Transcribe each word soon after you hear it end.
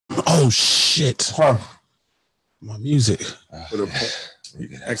Oh shit! Huh. My music. You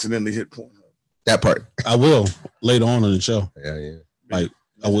accidentally hit porn. That part. I will later on in the show. Yeah. Like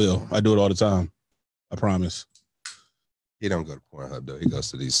I will. I do it all the time. I promise. He don't go to Pornhub though. He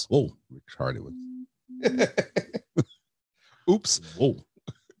goes to these retarded ones. Oops. Whoa.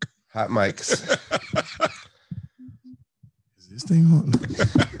 Hot mics. Is this thing on?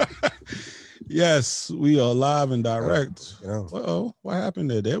 Yes, we are live and direct. Yeah. Uh-oh, what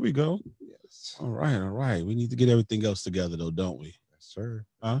happened there? There we go. Yes. All right. We need to get everything else together though, don't we? Yes, sir.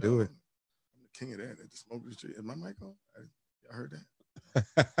 Huh? Do it. I'm the king of that. At the smoker's tree. Is my mic on? Y'all heard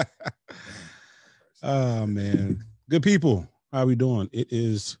that? Oh man. Good people. How we doing? It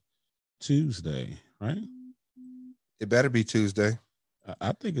is Tuesday, right? It better be Tuesday.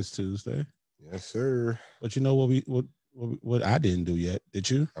 I think it's Tuesday. Yes, sir. But you know what I didn't do yet, did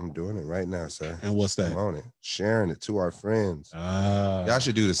you? I'm doing it right now, sir. And what's that? I'm on it. Sharing it to our friends. Ah. Y'all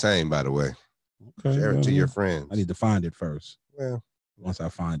should do the same, by the way. Okay. Share it to your friends. I need to find it first. Well, once I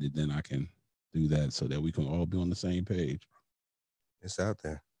find it, then I can do that so that we can all be on the same page. It's out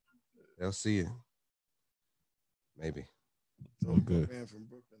there. They'll see it. Maybe. So good. Man from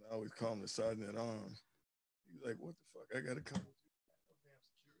Brooklyn, I always call him the sergeant at arms. He's like, "What the fuck? I gotta come."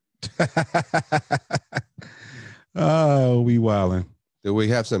 Oh, we wildin'. Do we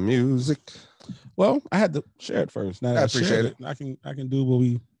have some music? Well, I had to share it first. Now that I appreciate it. I can do what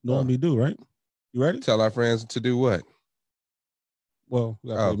we normally do, right? You ready? Tell our friends to do what? Well, we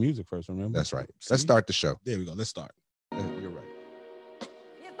gotta play music first, remember? That's right. Let's start the show. There we go. Let's start. You're right.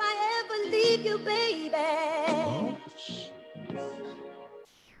 If I ever leave you, baby,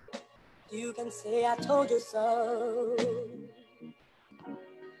 you can say I told you so.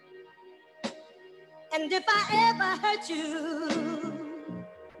 And if I ever hurt you,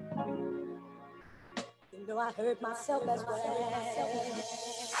 you know I hurt myself as well.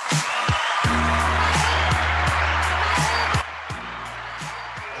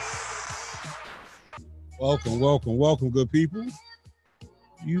 Welcome, good people.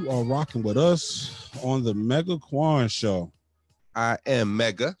 You are rocking with us on the Mega Quan Show. I am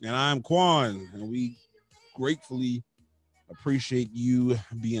Mega. And I'm Quan. And we gratefully appreciate you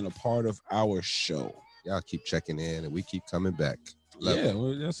being a part of our show. Y'all keep checking in and we keep coming back.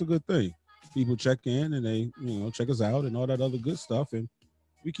 Well, that's a good thing. People check in and they, check us out and all that other good stuff. And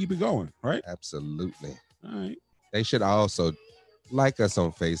we keep it going, right? Absolutely. All right. They should also like us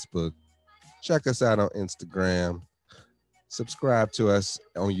on Facebook. Check us out on Instagram. Subscribe to us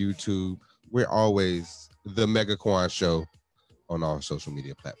on YouTube. We're always the Mega Quan Show on all social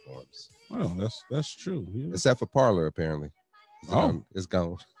media platforms. Well, that's true. Yeah. Except for Parler, apparently. It's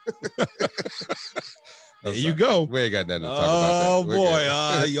gone. There you go. We ain't got nothing to talk about. Oh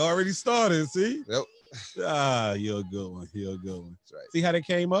boy, you already started. See? Nope. You're a good one. That's right. See how they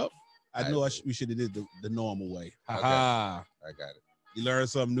came up? I knew we should have did the normal way. Ha ha. I got it. You learn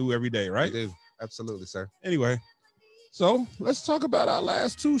something new every day, right? You do. Absolutely, sir. Anyway, so let's talk about our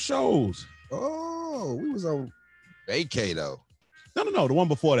last two shows. Oh, we was on vacay though. No. The one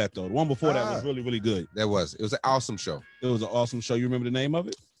before that though. The one before that was really, really good. It was an awesome show. It was an awesome show. You remember the name of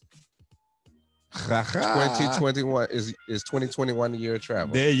it? 2021 is 2021 the year of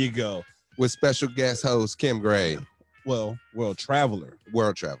travel. There you go. With special guest host Kim Gray. Well, world traveler.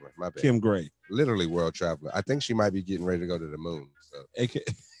 My bad. Kim Gray. Literally world traveler. I think she might be getting ready to go to the moon.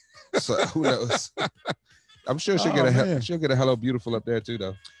 So who knows? I'm sure she'll get a hello beautiful up there too,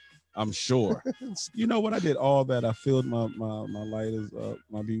 though. I'm sure. You know what? I did all that. I filled my lighters up,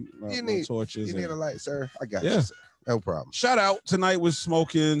 my torches. You need a light, sir. I got you, sir. No problem. Shout out. Tonight we're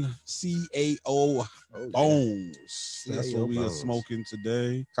smoking CAO Bones. That's what we are smoking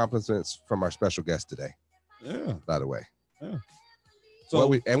today. Compliments from our special guest today. Yeah. By the way. Yeah. So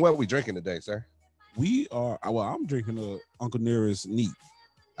what are we drinking today, sir? I'm drinking a Uncle Nearest Neat.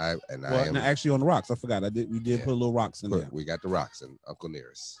 I am actually on the rocks. I forgot. We did put a little rocks in there. We got the rocks in Uncle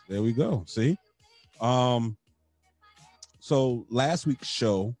Nearest. There we go. See? So last week's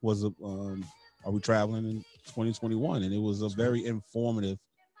show was Are We Traveling in 2021? And it was a very informative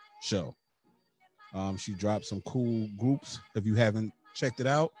show. She dropped some cool groups. If you haven't checked it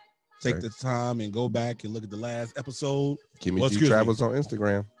out, take the time and go back and look at the last episode. Kimmy G Travels on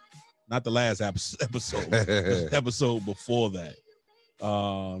Instagram. Not the last episode. The episode before that.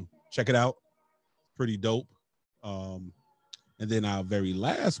 Check it out. Pretty dope. And then our very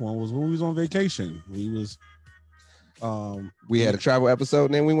last one was when we was on vacation. We had a travel episode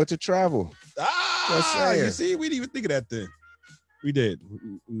and then we went to travel. You see, we didn't even think of that then. We did.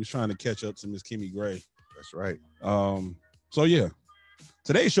 We was trying to catch up to Miss Kimmy Gray. That's right. So yeah.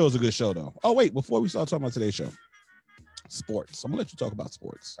 Today's show is a good show though. Oh wait, before we start talking about today's show. sports. I'm gonna let you talk about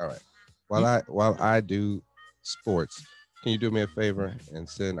sports. All right. While I do sports, can you do me a favor and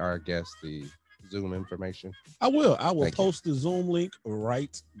send our guest the Zoom information? I will. Thank post the Zoom link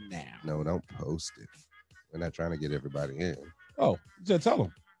right now. No, don't post it. We're not trying to get everybody in. Oh, just tell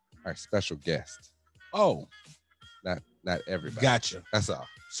them. Our special guest. Oh, Not everybody. gotcha. That's all.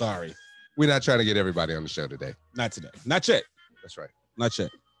 Sorry, We're not trying to get everybody on the show today. not today. Not yet. That's right. Not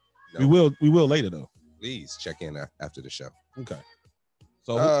yet. No. We will later though. Please check in after the show. Okay.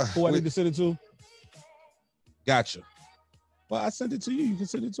 So who I we- need to send it to? Gotcha. Well, I sent it to you. You can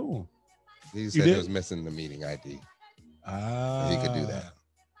send it to him. He You said did? he was missing the meeting ID. Ah, He could do that.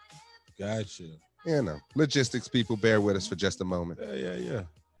 Gotcha. You know, logistics people, bear with us for just a moment. Yeah.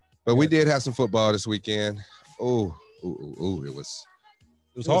 But we did have some football this weekend. Oh, it was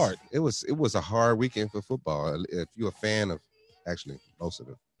hard. It was a hard weekend for football. If you're a fan of, actually, most of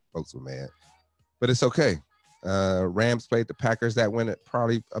the folks were mad, but it's okay. Rams played the Packers. That went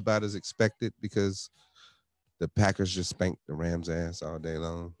probably about as expected because the Packers just spanked the Rams' ass all day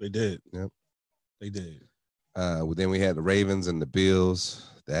long. They did. Yep. They did. Then we had the Ravens and the Bills.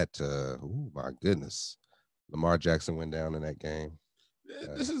 That, oh my goodness, Lamar Jackson went down in that game.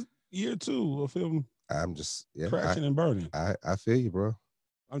 This is year 2 of him I'm just, crashing and burning. I feel you, bro.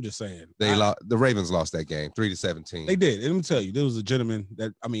 I'm just saying. The Ravens lost that game 3-17. They did. And let me tell you, there was a gentleman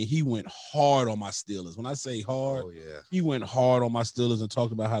that, he went hard on my Steelers. When I say hard, Oh yeah. he went hard on my Steelers and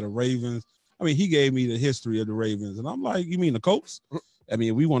talked about how the Ravens, he gave me the history of the Ravens. And I'm like, you mean the Colts?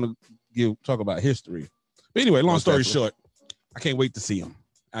 We want to talk about history. But anyway, long story short, I can't wait to see him.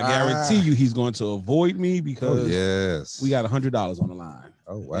 I guarantee you he's going to avoid me because yes, we got $100 on the line.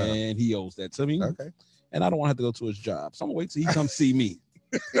 Oh wow. And he owes that to me. Okay. And I don't want to have to go to his job. So I'm gonna wait till he comes see me.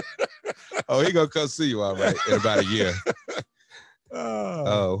 Oh, he gonna come see you, all right, in about a year.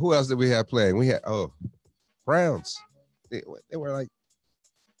 Oh, who else did we have playing? We had Browns. They were like,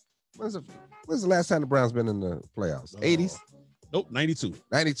 when's the last time the Browns been in the playoffs? 80s? Nope, 92.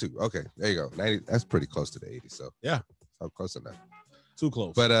 92. Okay, there you go. 90. That's pretty close to the 80s. So yeah, so close enough. Too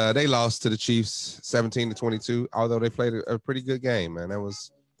close. But they lost to the Chiefs 17-22. Although they played a pretty good game, man. That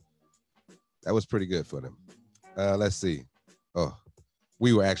was pretty good for them. Let's see. Oh,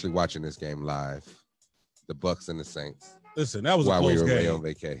 we were actually watching this game live. The Bucks and the Saints. Listen, that was while a close we were game. away on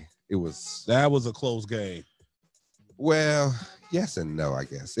vacay. That was a close game. Well, yes and no, I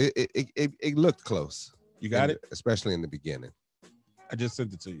guess. It looked close. You got it? Especially in the beginning. I just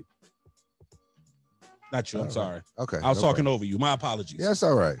sent it to you. Not you. I'm sorry. Okay. I was talking over you. My apologies. Yeah, that's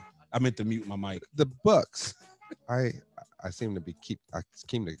all right. I meant to mute my mic. The Bucks. I seem to keep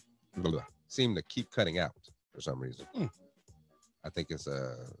cutting out for some reason. I think it's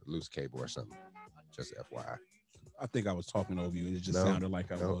a loose cable or something. Just FYI. I think I was talking over you. It just sounded like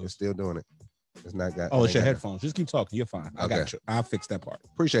I was. It's still doing it. It's not got. Oh, it's your headphones. Just keep talking. You're fine. I Okay. got you. I'll fix that part.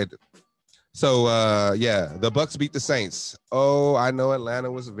 Appreciate it. So the Bucks beat the Saints. Oh, I know Atlanta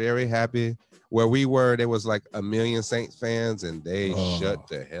was very happy. Where we were, there was like 1 million Saints fans, and they shut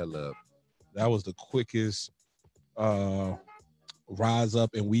the hell up. That was the quickest rise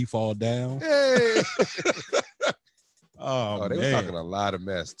up and we fall down. Hey. Oh, they man. were talking a lot of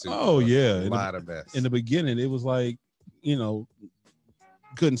mess too. Oh, yeah. A lot of mess. In the beginning, it was like,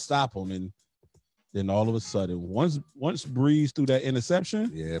 couldn't stop them. And then all of a sudden, once Breeze threw that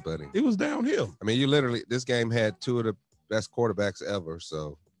interception, yeah, buddy, it was downhill. I mean, this game had two of the best quarterbacks ever.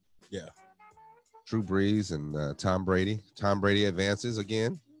 So, yeah. Drew Brees and Tom Brady. Tom Brady advances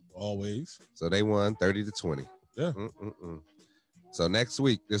again. Always. So they won 30-20. Yeah. So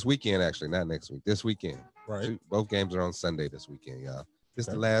this weekend, actually, not next week, this weekend. Right. Both games are on Sunday this weekend, y'all. This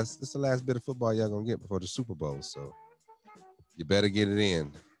the last bit of football y'all gonna get before the Super Bowl. So you better get it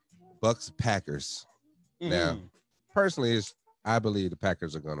in. Bucks Packers. Now, personally, I believe the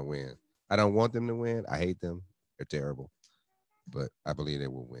Packers are gonna win. I don't want them to win. I hate them. They're terrible. But I believe they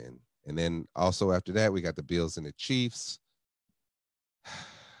will win. And then also after that, we got the Bills and the Chiefs.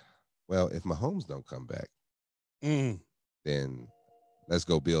 Well, if Mahomes don't come back, then let's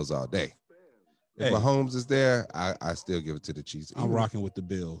go Bills all day. If Mahomes is there, I still give it to the Chiefs. I'm rocking with the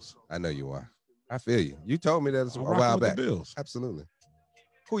Bills. I know you are. I feel you. You told me that a I'm while with back. The Bills. Absolutely.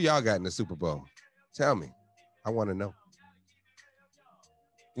 Who y'all got in the Super Bowl? Tell me. I want to know.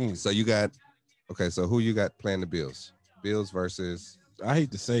 So you got, so who you got playing the Bills? Bills versus, I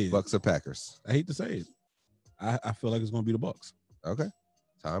hate to say it, Bucks or Packers? I hate to say it. I feel like it's going to be the Bucks. Okay.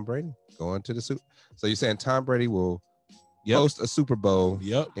 Tom Brady going to the Super. So you're saying Tom Brady will host a Super Bowl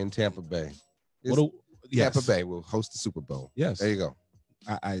in Tampa Bay? Tampa Bay will host the Super Bowl. Yes. There you go.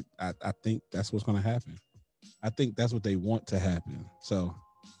 I think that's what's going to happen. I think that's what they want to happen. So,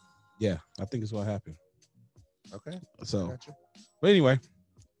 yeah, I think it's what happened. Okay. So, Gotcha. but anyway,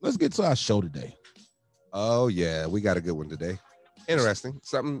 let's get to our show today. Oh yeah, we got a good one today. Interesting.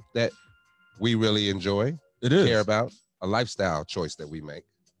 Something that we really enjoy, It is. care about, a lifestyle choice that we make.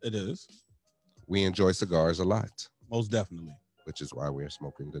 It is. We enjoy cigars a lot, Most definitely. which is why we're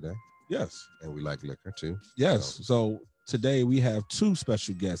smoking today. Yes. And we like liquor too. Yes. So today we have two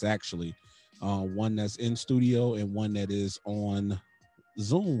special guests, actually. One that's in studio and one that is on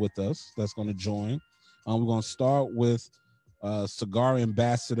Zoom with us that's going to join. We're going to start with Cigar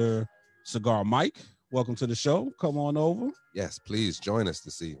Ambassador Cigar Mike. Welcome to the show. Come on over. Yes, please join us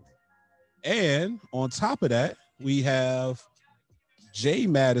this evening. And on top of that, we have Jay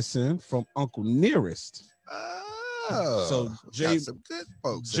Madison from Uncle Nearest. Oh, So Jay, got some good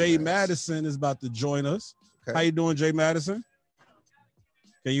folks. Jay Madison is about to join us. Okay. How you doing, Jay Madison?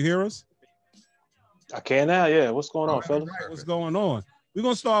 Can you hear us? I can now, yeah. What's going on, fellas? Right, what's going on? We're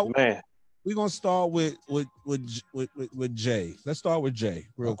gonna start. Man, We're gonna start with Jay. Let's start with Jay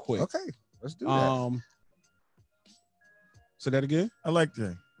real quick. Okay, let's do that. Say that again. I like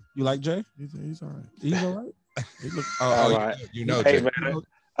Jay. You like Jay? He's all right. He's all right. He look, all right. You know, Hey Jay. man,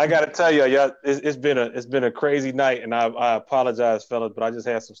 I gotta tell you, y'all, it's been a crazy night, and I apologize, fellas, but I just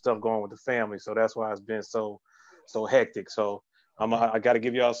had some stuff going with the family, so that's why it's been so hectic. So I got to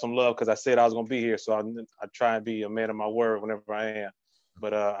give y'all some love because I said I was gonna be here, so I try and be a man of my word whenever I am.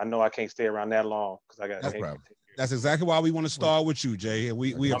 But I know I can't stay around that long because I got. No problem. That's exactly why we want to start with you, Jay. And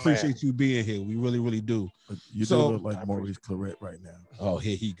we appreciate you being here. We really, really do. you do look like Maurice Claret right now. Oh,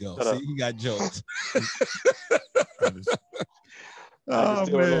 here he goes. See, he got jokes. I just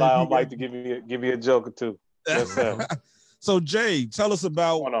still rely on Mike to give me a joke or two. Yes, sir. So Jay, tell us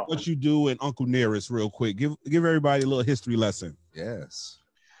about what you do in Uncle Nearest real quick. Give everybody a little history lesson. Yes.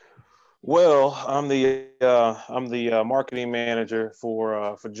 Well, I'm the marketing manager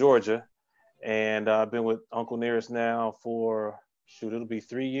for Georgia, and I've been with Uncle Nearest now for it'll be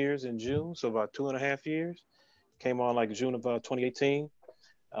 3 years in June, so about 2.5 years. Came on like June of 2018,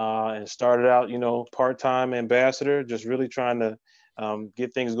 and started out, part-time ambassador, just really trying to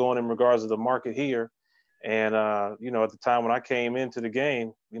get things going in regards to the market here. And at the time when I came into the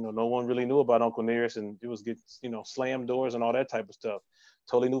game, no one really knew about Uncle Nearest, and it was slam doors and all that type of stuff.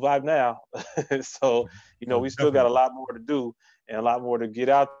 Totally new vibe now. So, we still got a lot more to do and a lot more to get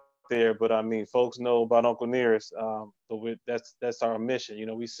out there. But I mean, folks know about Uncle Nearest. But that's our mission.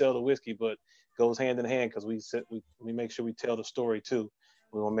 We sell the whiskey, but it goes hand in hand because we make sure we tell the story too.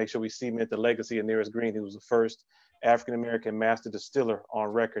 We want to make sure we cement the legacy of Nearest Green, who was the first African-American master distiller on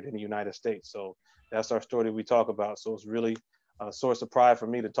record in the United States. So that's our story that we talk about. So it's really a source of pride for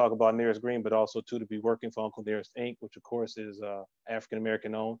me to talk about Nearest Green, but also too to be working for Uncle Nearest Inc., which of course is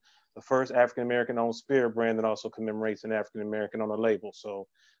African-American owned, the first African-American owned spirit brand that also commemorates an African-American on the label. So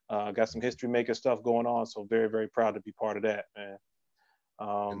got some history maker stuff going on. So very, very proud to be part of that, man.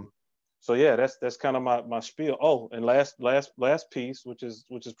 So yeah, that's kind of my spiel. Oh, and last piece, which is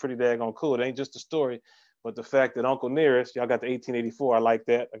pretty daggone cool. It ain't just a story, but the fact that Uncle Nearest, y'all got the 1884. I like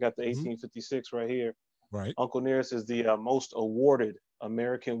that. I got the 1856 right here. Right. Uncle Nearest is the most awarded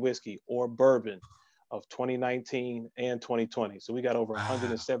American whiskey or bourbon of 2019 and 2020. So we got over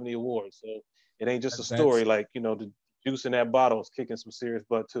 170 awards. So it ain't just a story. Like, the juice in that bottle is kicking some serious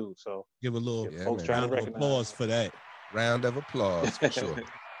butt too. So give a little folks trying to recognize. Applause for that. Round of applause for sure.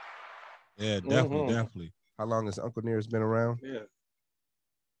 Yeah, definitely. How long has Uncle Nearest been around? Yeah.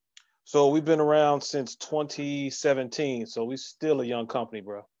 So we've been around since 2017. So we're still a young company,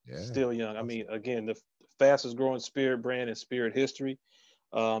 bro. Yeah. Still young. I mean, again, the fastest growing spirit brand in spirit history,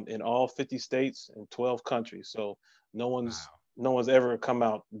 in all 50 states and 12 countries. So no one's ever come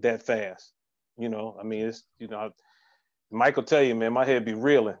out that fast. I mean, it's Mike will tell you, man, my head be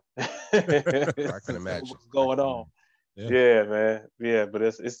reeling. I can imagine what's going on. Yeah, man. Yeah, but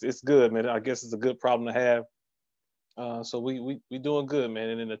it's good, man. I guess it's a good problem to have. So we doing good, man.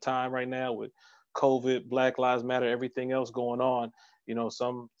 And in the time right now with COVID, Black Lives Matter, everything else going on,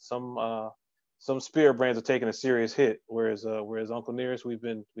 some spirit brands are taking a serious hit, whereas Uncle Nearest, we've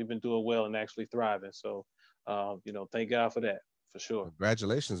been doing well and actually thriving. So thank God for that, for sure.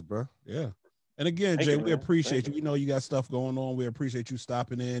 Congratulations, bro. Yeah. And again, Jay, we appreciate you. You got stuff going on. We appreciate you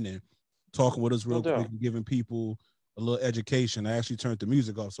stopping in and talking with us real quick and giving people a little education. I actually turned the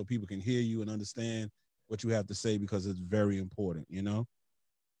music off so people can hear you and understand what you have to say because it's very important,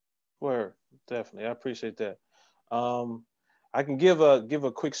 Word, definitely. I appreciate that. I can give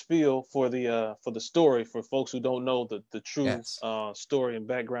a quick spiel for the story for folks who don't know the true story and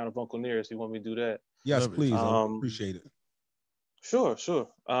background of Uncle Nearest. You want me to do that? Yes, please. I appreciate it. Sure. So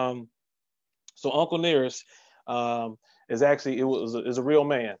Uncle Nearest, is actually is a real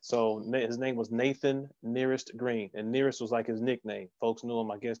man. So his name was Nathan Nearest Green, and Nearest was like his nickname. Folks knew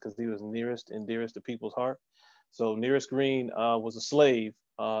him, I guess, because he was nearest and dearest to people's heart. So Nearest Green was a slave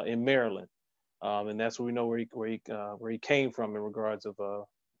in Maryland, and that's where we know where he came from in regards of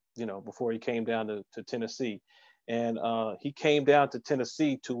before he came down to Tennessee. And he came down to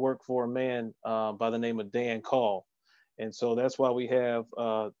Tennessee to work for a man by the name of Dan Call. And so that's why we have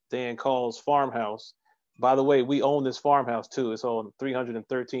Dan Call's farmhouse. By the way, we own this farmhouse too. It's on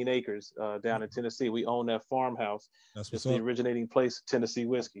 313 acres down in Tennessee. We own that farmhouse. It's the originating place of Tennessee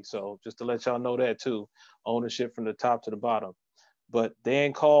whiskey. So just to let y'all know that too, ownership from the top to the bottom. But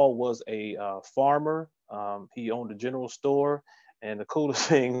Dan Call was a farmer. He owned a general store. And the coolest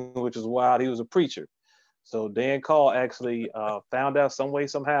thing, which is wild, he was a preacher. So Dan Call actually found out some way,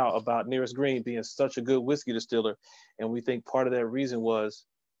 somehow about Nearest Green being such a good whiskey distiller. And we think part of that reason was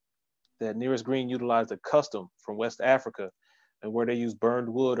that Nearest Green utilized a custom from West Africa and where they use burned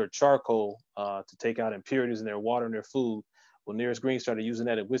wood or charcoal to take out impurities in their water and their food. Well, Nearest Green started using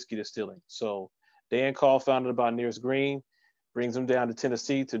that in whiskey distilling. So Dan Call found out about Nearest Green, brings him down to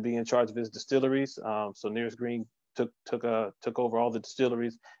Tennessee to be in charge of his distilleries. So Nearest Green took over all the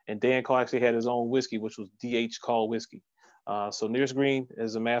distilleries, and Dan Call actually had his own whiskey, which was D.H. Call whiskey. So Nearest Green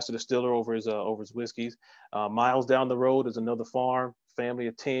is a master distiller over his whiskeys. Miles down the road is another farm, family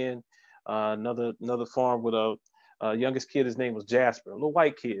of 10. Another farm with a youngest kid. His name was Jasper, a little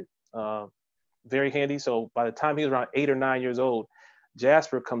white kid, very handy. So by the time he was around 8 or 9 years old,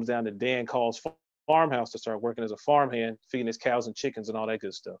 Jasper comes down to Dan Call's farmhouse to start working as a farmhand, feeding his cows and chickens and all that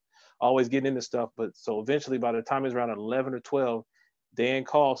good stuff. Always getting into stuff. But so eventually, by the time he's around 11 or 12, Dan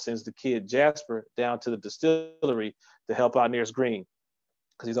Call sends the kid Jasper down to the distillery to help out Nearest Green,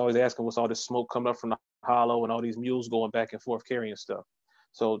 because he's always asking what's all this smoke coming up from the hollow and all these mules going back and forth carrying stuff.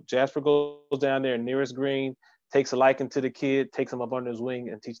 So Jasper goes down there, and Nearest Green takes a liking to the kid, takes him up under his wing,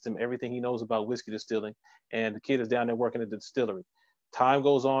 and teaches him everything he knows about whiskey distilling. And the kid is down there working at the distillery. Time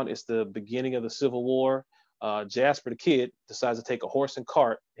goes on. It's the beginning of the Civil War. Jasper, the kid, decides to take a horse and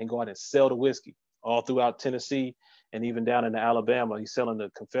cart and go out and sell the whiskey all throughout Tennessee and even down into Alabama. He's selling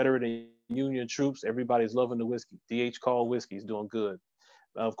the Confederate and Union troops. Everybody's loving the whiskey. D.H. Call whiskey is doing good.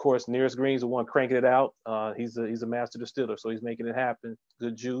 Of course, Nearest Green's the one cranking it out. He's a master distiller, so he's making it happen.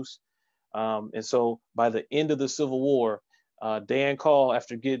 Good juice. And so by the end of the Civil War, Dan Call,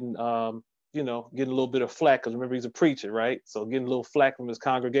 after getting getting a little bit of flack, because remember he's a preacher, right? So getting a little flack from his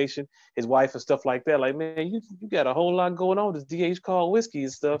congregation, his wife and stuff like that. Like, man, you got a whole lot going on with this D.H. Call whiskey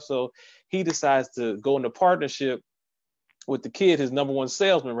and stuff. So he decides to go into partnership with the kid, his number one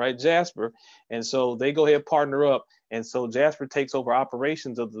salesman, right, Jasper. And so they go ahead, partner up. And so Jasper takes over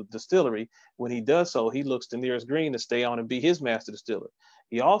operations of the distillery. When he does so, he looks to Nearest Green to stay on and be his master distiller.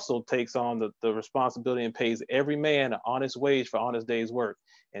 He also takes on the responsibility and pays every man an honest wage for honest day's work.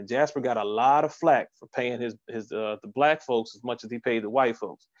 And Jasper got a lot of flack for paying the black folks as much as he paid the white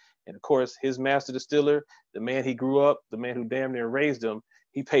folks. And of course, his master distiller, the man he grew up, the man who damn near raised him,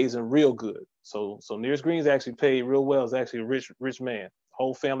 he pays him real good. So Nearest Green's actually paid real well. Is actually a rich man.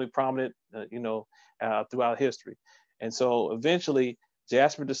 Whole family prominent, throughout history. And so eventually,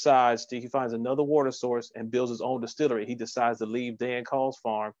 Jasper he finds another water source and builds his own distillery. He decides to leave Dan Call's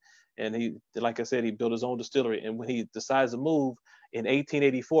farm, and he, like I said, he built his own distillery. And when he decides to move in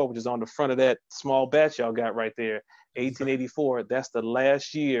 1884, which is on the front of that small batch y'all got right there, 1884, that's the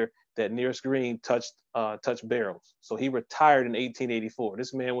last year that Nearest Green touched barrels. So he retired in 1884.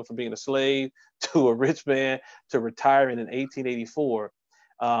 This man went from being a slave to a rich man to retiring in 1884.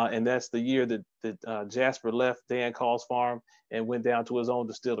 And that's the year that Jasper left Dan Call's farm and went down to his own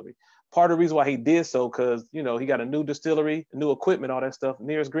distillery. Part of the reason why he did so, because, he got a new distillery, new equipment, all that stuff.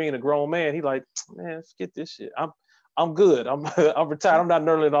 Nearest Green, a grown man, he like, man, forget this shit. I'm good. I'm retired. I'm not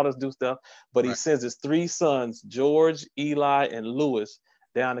nerding all this new stuff. But he sends his 3 sons, George, Eli, and Lewis,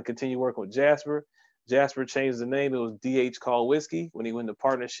 down to continue working with Jasper. Jasper changed the name. It was D.H. Call Whiskey when he went into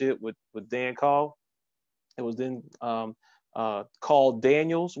partnership with Dan Call. It was then called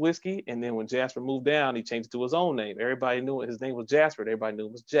Daniels Whiskey. And then when Jasper moved down, he changed it to his own name. Everybody knew his name was Jasper. Everybody knew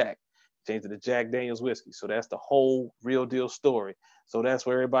it was Jack. He changed it to Jack Daniels Whiskey. So that's the whole real deal story. So that's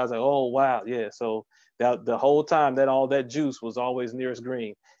where everybody's like, oh, wow. Yeah. So the whole time all that juice was always Nearest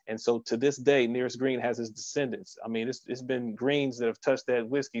Green. And so to this day, Nearest Green has his descendants. I mean, it's been Greens that have touched that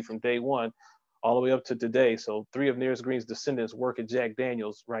whiskey from day one all the way up to today. So 3 of Nearest Green's descendants work at Jack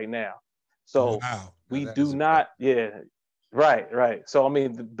Daniels right now. So we do not, right. So, I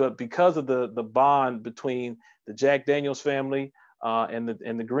mean, but because of the bond between the Jack Daniels family and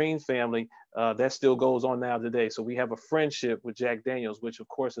the Green family, that still goes on now today. So we have a friendship with Jack Daniels, which of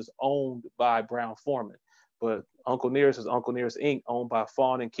course is owned by Brown-Forman. but Uncle Nearest is Uncle Nearest Inc., owned by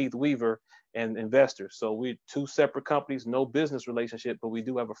Fawn and Keith Weaver and investors. So we're two separate companies, no business relationship, but we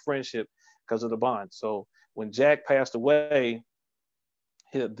do have a friendship because of the bond. So when Jack passed away,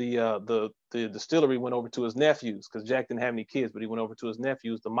 the distillery went over to his nephews because Jack didn't have any kids, but he went over to his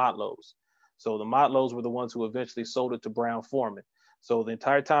nephews, the Motlows. So the Motlows were the ones who eventually sold it to Brown Forman. So the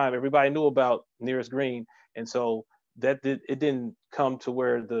entire time, everybody knew about Nearest Green, and so it didn't come to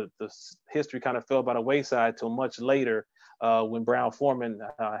where the history kind of fell by the wayside till much later when Brown Forman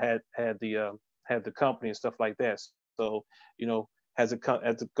had the company and stuff like that. So as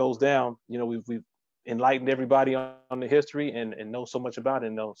it goes down, we've enlightened everybody on the history and know so much about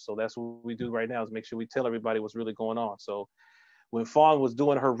it. So that's what we do right now, is make sure we tell everybody what's really going on. So when Fawn was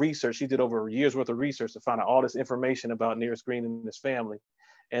doing her research, she did over a year's worth of research to find out all this information about Nearest Green and his family,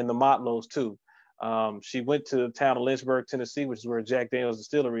 and the Motlows too. She went to the town of Lynchburg, Tennessee, which is where Jack Daniel's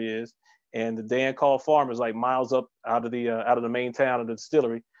distillery is, and the Dan Call Farm is like miles up out of the main town of the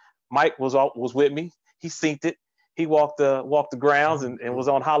distillery. Mike was with me. He synced it. He walked the grounds and was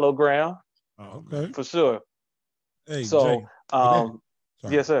on hollow ground. Oh, okay, for sure. Hey, so, Jay.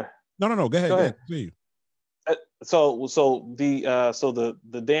 Yes, sir. No. Go ahead. See. So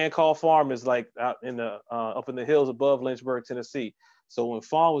the Dan Call Farm is like out in the up in the hills above Lynchburg, Tennessee. So when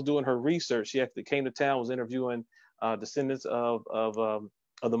Fawn was doing her research, she actually came to town, was interviewing descendants of the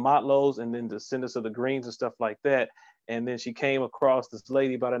Motlows and then descendants of the Greens and stuff like that. And then she came across this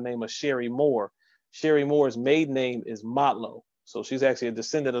lady by the name of Sherry Moore. Sherry Moore's maiden name is Motlow. So she's actually a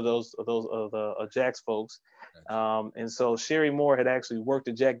descendant of Jack's folks. And so Sherry Moore had actually worked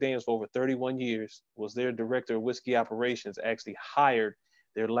at Jack Daniel's for over 31 years, was their director of whiskey operations, actually hired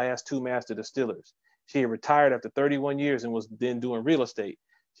their last two master distillers. She had retired after 31 years and was then doing real estate.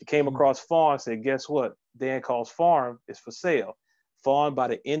 She came across Fawn and said, guess what? Dan Call's farm is for sale. Fawn, by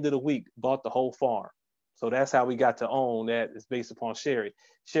the end of the week, bought the whole farm. So that's how we got to own that. It's based upon Sherry.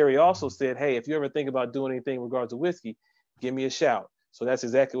 Sherry also said, hey, if you ever think about doing anything in regards to whiskey, give me a shout. So that's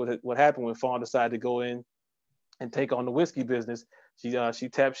exactly what happened when Fawn decided to go in and take on the whiskey business. She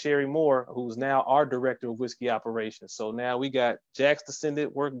tapped Sherry Moore, who's now our director of whiskey operations. So now we got Jack's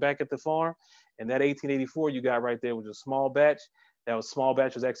descendant work back at the farm. And that 1884 you got right there was a small batch. That small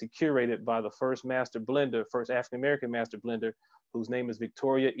batch was actually curated by the first African-American master blender, whose name is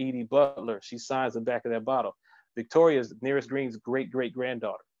Victoria Edie Butler. She signs the back of that bottle. Victoria is Nearest Green's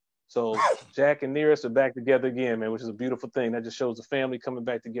great-great-granddaughter. So Jack and Nearest are back together again, man, which is a beautiful thing. That just shows the family coming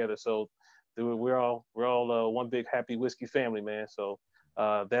back together. So we're all one big happy whiskey family, man. So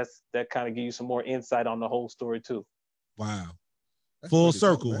that kind of gives you some more insight on the whole story too. Wow. That's full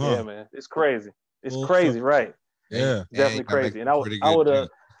circle, cool, huh? Yeah, man. It's crazy. It's full crazy, circle. Right? Yeah. Definitely crazy. And I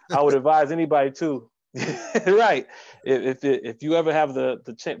would advise anybody too. Right. If you ever have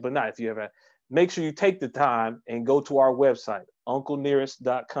the chance, but not if you ever, make sure you take the time and go to our website,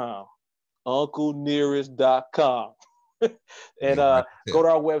 unclenearest.com. unclenearest.com. And go to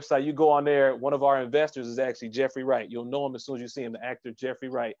our website. You go on there. One of our investors is actually Jeffrey Wright. You'll know him as soon as you see him, the actor Jeffrey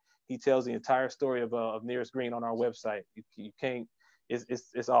Wright. He tells the entire story of Nearest Green on our website. You can't.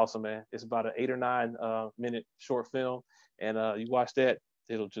 It's awesome, man. It's about an 8 or 9 minute short film, and you watch that,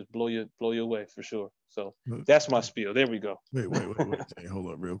 it'll just blow you away for sure. So that's my spiel. There we go. Wait. Hey,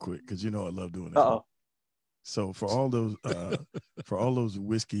 hold up real quick, because I love doing this. Uh-oh. So for all those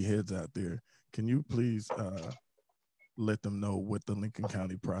whiskey heads out there, can you please let them know what the Lincoln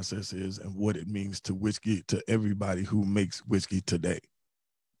County process is and what it means to whiskey, to everybody who makes whiskey today?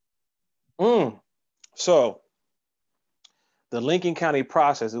 So the Lincoln County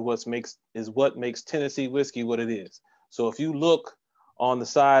process is what makes Tennessee whiskey what it is. So if you look on the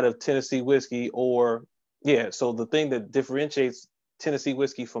side of Tennessee whiskey, so the thing that differentiates Tennessee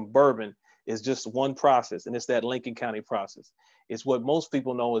whiskey from bourbon is just one process, and it's that Lincoln County process. It's what most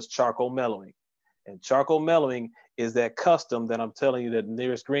people know as charcoal mellowing. And charcoal mellowing is that custom that I'm telling you that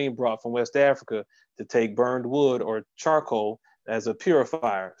Nearest Green brought from West Africa to take burned wood or charcoal as a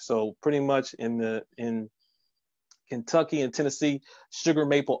purifier. So pretty much in Kentucky and Tennessee, sugar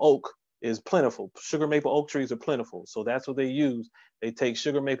maple oak is plentiful. Sugar maple oak trees are plentiful. So that's what they use. They take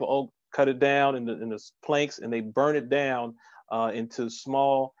sugar maple oak, cut it down in the planks, and they burn it down into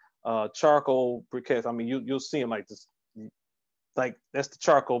small charcoal briquettes. I mean, you'll see them like this. Like that's the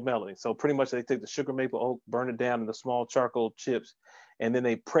charcoal mellowing. So pretty much they take the sugar maple oak, burn it down into small charcoal chips, and then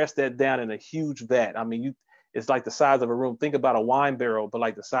they press that down in a huge vat. I mean, it's like the size of a room. Think about a wine barrel, but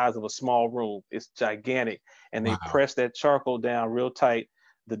like the size of a small room. It's gigantic. And they press that charcoal down real tight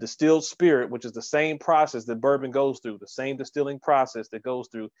the distilled spirit, which is the same process that bourbon goes through, the same distilling process that goes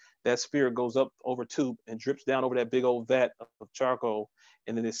through, that spirit goes up over tube and drips down over that big old vat of charcoal,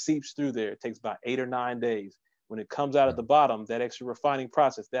 and then it seeps through there. It takes about 8 or 9 days. When it comes out at the bottom, that extra refining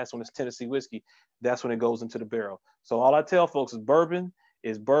process, that's when it's Tennessee whiskey. That's when it goes into the barrel. So all I tell folks is bourbon,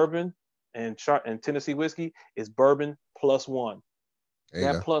 and Tennessee whiskey is bourbon plus one.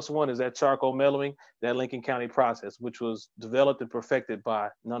 That plus one is that charcoal mellowing, that Lincoln County process, which was developed and perfected by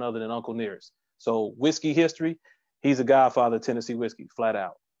none other than Uncle Nearest. So whiskey history, he's a godfather of Tennessee whiskey, flat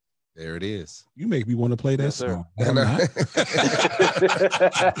out. There it is. You make me want to play that song. I'm not.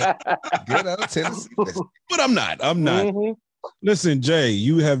 Good old Tennessee whiskey. But I'm not. Mm-hmm. Listen, Jay,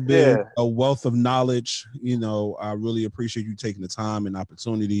 you have been a wealth of knowledge. You know, I really appreciate you taking the time and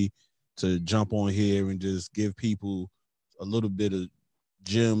opportunity to jump on here and just give people a little bit of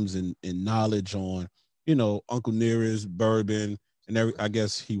gems and knowledge on, you know, Uncle Nearest, bourbon, and I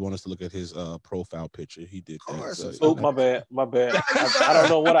guess he wants us to look at his profile picture. He did that. So, oh, my bad. I don't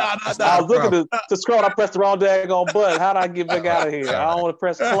know what I was looking to scroll. I pressed the wrong daggone button. How do I get back out of here? I don't want to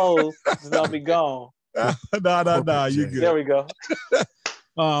press close because I'll be gone. No, you good. There we go.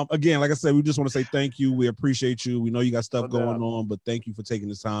 Again, like I said, we just want to say thank you. We appreciate you. We know you got stuff going on, but thank you for taking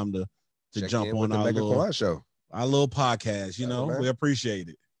the time to jump on our little podcast. You know, we appreciate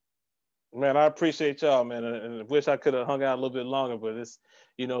it. Man, I appreciate y'all, man, and wish I could have hung out a little bit longer, but it's,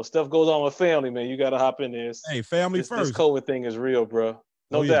 you know, stuff goes on with family, man. You got to hop in there. Hey, family first. This COVID thing is real, bro.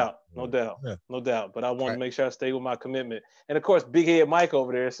 No doubt. Yeah. No doubt. But I want to make sure I stay with my commitment. And of course, big head Mike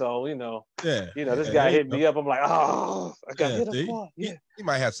over there. So, this guy hit me up. I'm like, oh, I got hit up. Yeah. He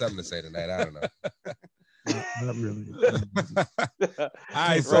might have something to say tonight. I don't know. Not really. All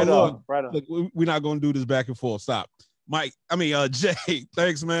right. So look, we're not going to do this back and forth. Stop. Jay,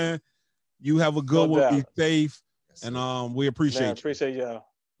 thanks, man. You have a good one. Be safe. And we appreciate you. Appreciate y'all.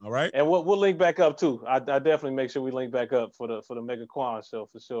 All right. And we'll link back up too. I definitely make sure we link back up for the Mega Quan show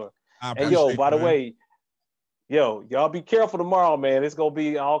for sure. And by the way, y'all be careful tomorrow, man. It's gonna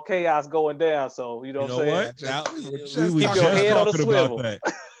be all chaos going down. So you know what I'm saying? Keep your head on the swivel.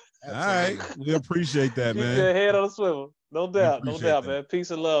 All right. We appreciate that, man. Keep your head on the swivel. No doubt, man.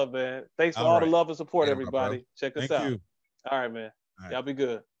 Peace and love, man. Thanks for all the love and support, everybody. Check us out. All right, man. Y'all be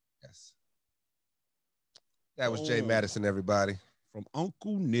good. Yes. That was Jay Madison, everybody. From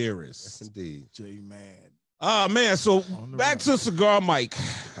Uncle Nearest. Yes, indeed. Jay Mad. Ah, man. So back to Cigar Mike.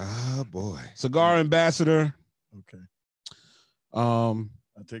 Oh, boy. Cigar ambassador. Okay. I'll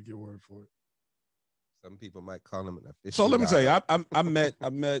take your word for it. Some people might call him an official. So let me tell you,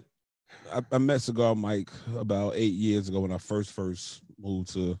 I met Cigar Mike about 8 years ago when I first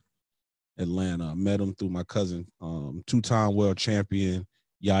moved to Atlanta. I met him through my cousin, two-time world champion,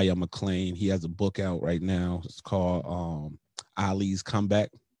 Yaya McClain. He has a book out right now. It's called Ali's Comeback.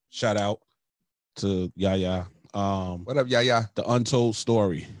 Shout out to Yaya. What up, Yaya? The Untold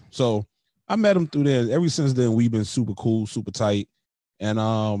Story. So I met him through there. Ever since then, we've been super cool, super tight.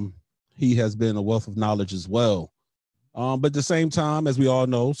 And he has been a wealth of knowledge as well. But at the same time, as we all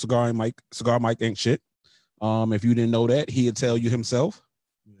know, Cigar Mike ain't shit. If you didn't know that, he'd tell you himself.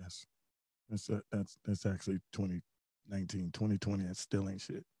 Yes. That's actually 2019, 2020, that still ain't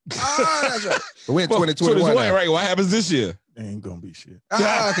shit. That's right. But we're in 2021. Right? What happens this year? It ain't gonna be shit.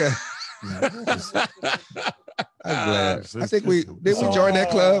 Okay. I'm glad. I think we join that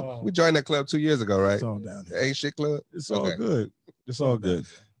club. We joined that club 2 years ago, right? It's all down here. Ain't shit club. It's all good. It's all good.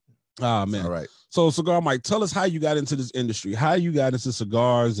 Ah, man. All right. So Cigar Mike, tell us how you got into this industry, how you got into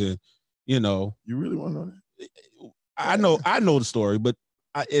cigars, and You really want to know that? I know the story, but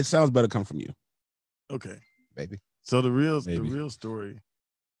it sounds better come from you. Okay. Maybe. So the real story,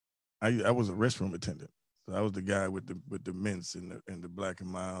 I was a restroom attendant. So I was the guy with the mints and the Black and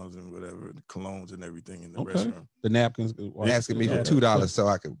Milds and whatever, the colognes and everything in the restroom. The napkins. Asking me for $2 so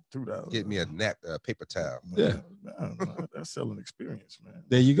I can $2 get me a paper towel. Yeah. I don't know. That's selling experience, man.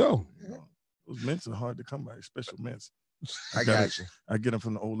 There you go. Those mints are hard to come by, special mints. I got you. I get them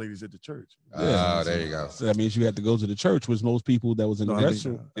from the old ladies at the church. Oh, there you go. So that means you had to go to the church, which most people that was in the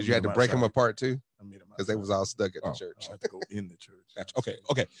restroom. Did you have to break them apart too? I made them because they was all stuck at the church. I had to go in the church. Gotcha.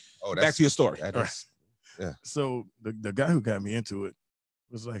 Okay. Oh, back to your story. Yeah. So the guy who got me into it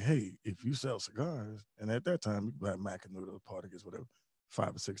was like, hey, if you sell cigars, and at that time we buy Macanudo, Partagas, whatever, $5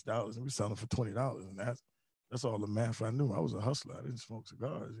 or $6, and we sell them for $20, and that's all the math I knew. I was a hustler. I didn't smoke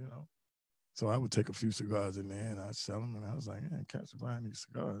cigars, So I would take a few cigars in there and I'd sell them, and I was like, man, cats are buying these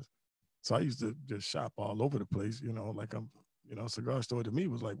cigars. So I used to just shop all over the place, like cigar store to me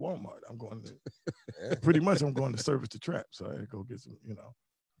was like Walmart. I'm going to pretty much I'm going to service the trap. So I had to go get some,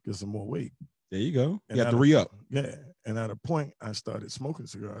 get some more weight. There you go. And You have to re-up. Yeah. And at a point, I started smoking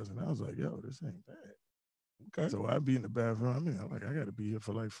cigars, and I was like, yo, this ain't bad. Okay. So I'd be in the bathroom. I mean, I'm like, I got to be here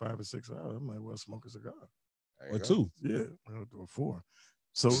for like 5 or 6 hours. I'm like, well, smoke a cigar. Or 2. Yeah, or 4.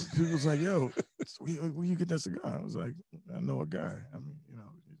 So people was like, yo, where you get that cigar? I was like, I know a guy. I mean, you know,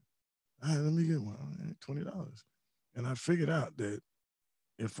 all right, let me get one. $20. And I figured out that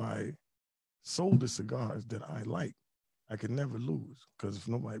if I sold the cigars that I like, I could never lose, because if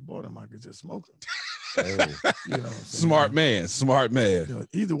nobody bought them, I could just smoke them. You know, Smart man. You know,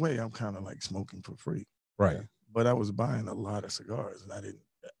 either way, I'm kind of like smoking for free. Right. But I was buying a lot of cigars, and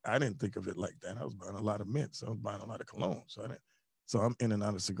I didn't think of it like that. I was buying a lot of mints. I was buying a lot of cologne. So I'm in and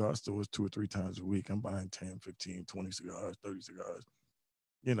out of cigar stores 2 or 3 times a week. I'm buying 10, 15, 20 cigars, 30 cigars,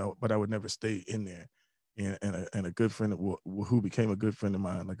 you know, but I would never stay in there. And a good friend who became a good friend of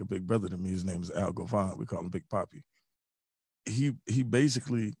mine, like a big brother to me, his name is Al Govan. We call him Big Poppy. He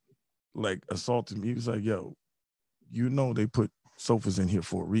basically like assaulted me. He was like, yo, you know they put sofas in here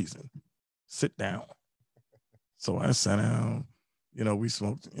for a reason. Sit down. So I sat down, you know, we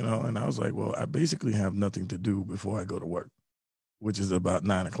smoked, you know, and I was like, well, I basically have nothing to do before I go to work, which is about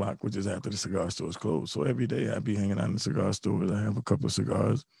 9 o'clock, which is after the cigar stores close. So every day I'd be hanging out in the cigar stores. I have a couple of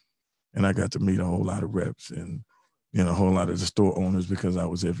cigars, and I got to meet a whole lot of reps and, you know, a whole lot of the store owners, because I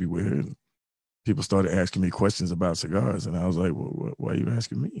was everywhere. And people started asking me questions about cigars, and I was like, well, why are you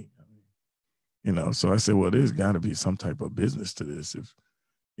asking me? You know, so I said, well, there's got to be some type of business to this. If,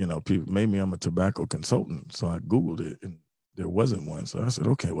 you know, people, maybe I'm a tobacco consultant. So I Googled it, and there wasn't one. So I said,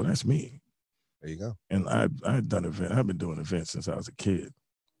 okay, well, that's me. There you go. And I've done events. I've been doing events since I was a kid.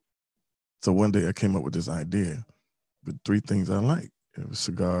 So one day I came up with this idea with 3 things I like. It was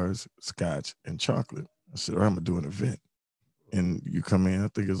cigars, scotch, and chocolate. I said, I'm gonna do an event. And you come in, I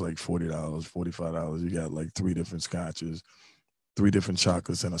think it's like $40, $45. You got like 3 different scotches, 3 different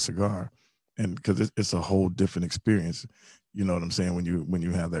chocolates, and a cigar. And because it's a whole different experience, you know what I'm saying, when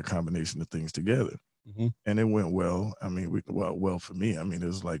you have that combination of things together. Mm-hmm. And it went well. I mean, well for me. I mean,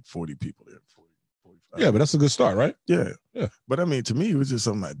 there's like 40 people there. 45. Yeah, but that's a good start, right? Yeah. Yeah. But I mean, to me, it was just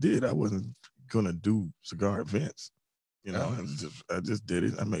something I did. I wasn't gonna do cigar events. You know, I just did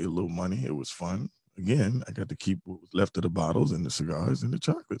it. I made a little money. It was fun. Again, I got to keep what was left of the bottles and the cigars and the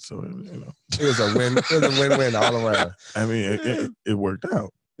chocolate. So, you know, it was a win-win all around. I mean, it worked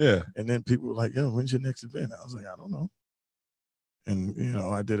out. Yeah. And then people were like, yo, when's your next event? I was like, I don't know. And, you know,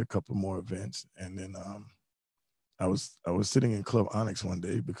 I did a couple more events. And then I was sitting in Club Onyx one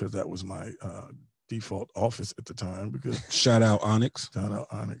day, because that was my default office at the time. Because Shout out Onyx. Is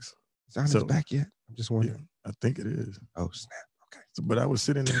Onyx back yet? I'm just wondering. Yeah, I think it is. Oh, snap. Okay. So, but I was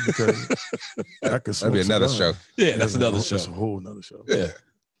sitting there because I could smoke. That'd be another show. Yeah, that's another show. That's a whole nother show. Yeah.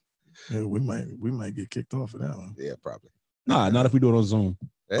 Yeah, we might get kicked off of that one. Yeah, probably. Nah, not if we do it on Zoom.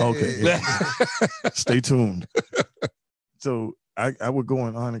 Hey. Okay. Stay tuned. So I would go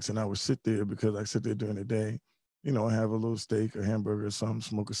on Onyx, and I would sit there, because I sit there during the day. You know, I have a little steak or hamburger or something,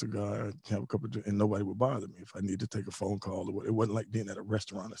 smoke a cigar, have a couple of drinks, and nobody would bother me if I need to take a phone call or what. It wasn't like being at a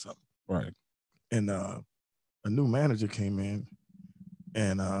restaurant or something. Right. And a new manager came in,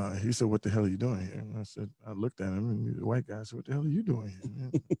 and he said, "What the hell are you doing here?" And I said, I looked at him, and the white guy said, "What the hell are you doing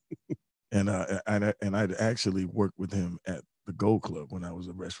here?" and I'd actually worked with him at the Gold Club when I was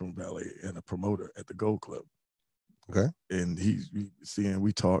a restroom valet and a promoter at the Gold Club. Okay. And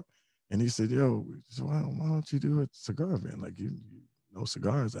we talked, and he said, "Yo, so why don't you do a cigar event? Like, you know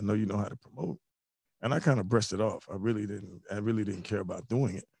cigars. I know you know how to promote." And I kind of brushed it off. I really didn't care about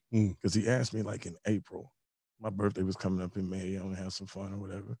doing it, because he asked me like in April. My birthday was coming up in May. I want to have some fun or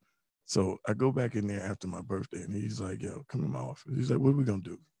whatever. So I go back in there after my birthday, and he's like, "Yo, come in my office." He's like, "What are we gonna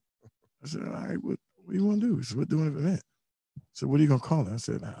do?" I said, "All right, what do you want to do?" He said, "We're doing an event." So what are you gonna call it? I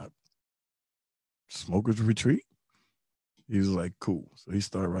said, "Smokers Retreat." He was like, "Cool." So he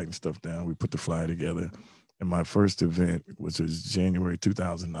started writing stuff down. We put the flyer together. And my first event, which was January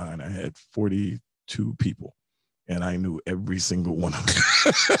 2009, I had 42 people, and I knew every single one of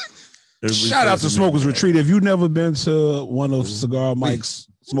them. Shout out to Smokers Retreat. If you've never been to one of Cigar Mike's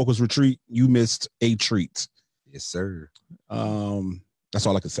Smokers Retreat, you missed a treat. Yes, sir. That's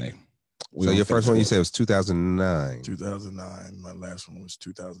all I could say. So your first one you said was 2009. 2009. My last one was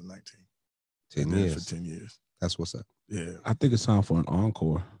 2019. 10 years. For 10 years. That's what's up. Yeah. I think it's time for an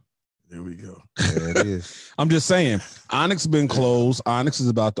encore. There we go. There it is. I'm just saying, Onyx been closed. Onyx is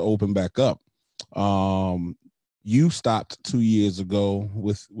about to open back up. You stopped 2 years ago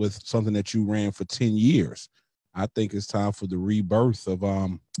with something that you ran for 10 years. I think it's time for the rebirth of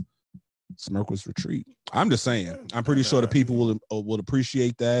Smokers Retreat. I'm just saying. I'm pretty sure the people will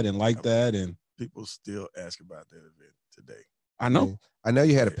appreciate that and like that. And people still ask about that event today. I know. I know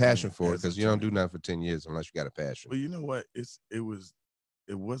you had a I passion mean, for it as a because you don't do trainer. nothing for 10 years unless you got a passion. Well, you know what?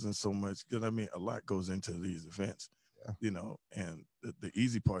 It wasn't so much because I mean a lot goes into these events, Yeah. you know, and the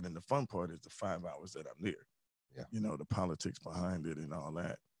easy part and the fun part is the 5 hours that I'm there. Yeah. You know, the politics behind it and all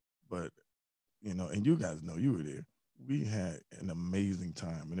that. But, you know, and you guys know you were there. We had an amazing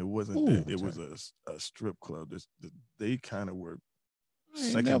time. And it wasn't Ooh, that it was a strip club. They kind of were I ain't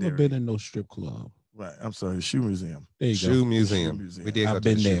secondary. never been in no strip club. Right. I'm sorry, shoe museum. There you Shoe go. museum. Museum. We did go I've to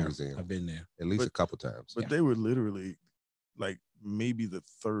the been shoe there. museum I've been there. at least But- a couple times. But Yeah. they were literally like maybe the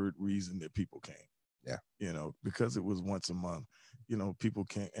third reason that people came. Yeah. You know, because it was once a month. You know, people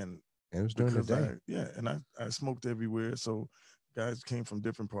came and And it was during the because day. I smoked everywhere. So guys came from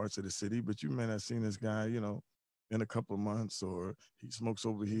different parts of the city, but you may not seen this guy, you know, in a couple of months or he smokes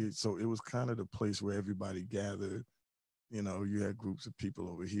over here. So it was kind of the place where everybody gathered. You know, you had groups of people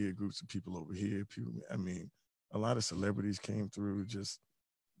over here, groups of people over here. People, I mean, a lot of celebrities came through just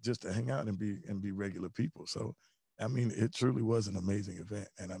to hang out and be regular people. So I mean, it truly was an amazing event.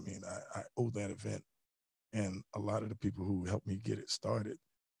 And I mean, I owe that event and a lot of the people who helped me get it started.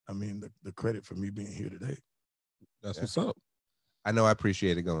 I mean, the credit for me being here today. That's Yeah. what's up. I know I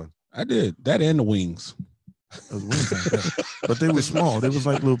appreciated going. I did that and the wings. Those wings like that. But they were small. They was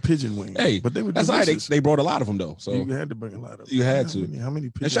like little pigeon wings. Hey, but they were That's all right. delicious. They brought a lot of them though. So You had to bring a lot of them. You had How to. many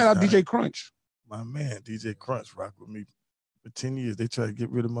and pigeons shout out died? DJ Crunch. My man, DJ Crunch, rocked with me for 10 years. They tried to get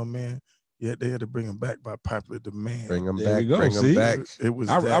rid of my man. Yeah, they had to bring him back by popular demand. Bring them There back. we go. Bring See? them back. It was.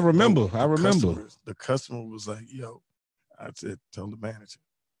 I that, remember. the I remember. The customer was like, "Yo," I said, "Tell the manager."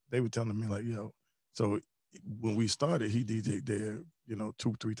 They were telling me like, "Yo." So when we started, he DJ'd there, you know,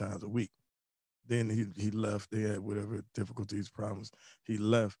 2-3 times a week. Then he left. They had whatever difficulties, problems. He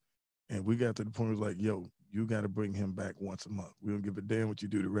left, and we got to the point where it was like, "Yo, you got to bring him back once a month. We don't give a damn what you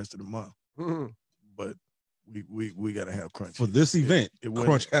do the rest of the month, but we got to have Crunch For here." this event, It wasn't-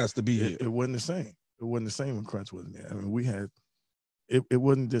 Crunch has to be here. It wasn't the same. It wasn't the same when Crunch wasn't there. I mean, we had it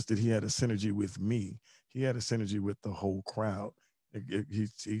wasn't just that he had a synergy with me. He had a synergy with the whole crowd.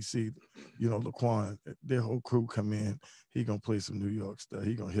 He see, you know, Laquan, their whole crew come in. He gonna play some New York stuff.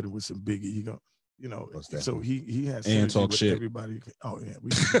 He gonna hit him with some Biggie. He gonna, you know, Most so he has And synergy talk with shit. everybody. Oh yeah, we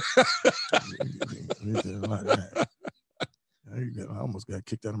did a lot of that. I almost got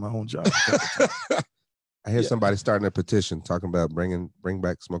kicked out of my own job. I hear Yeah. somebody starting a petition talking about bring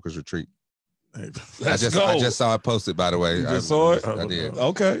back Smokers Retreat. Hey, I just saw it posted, by the way. You just I saw it? I did.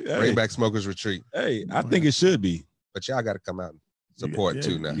 Okay. Bring Hey, back Smokers Retreat. hey, I think it should be. But y'all got to come out and support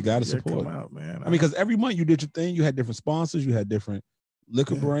too now. You gotta support. Come out, man. I mean, because every month you did your thing. You had different sponsors. You had different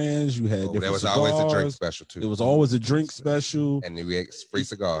liquor Yeah. brands. You had Oh, different there was cigars. always a drink special too. It was always a drink special. And then we had free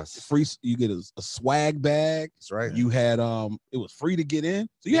cigars. Free. You get a swag bag. That's right. You had it was free to get in.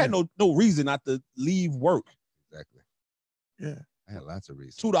 So you had no reason not to leave work. Exactly. yeah. I had lots of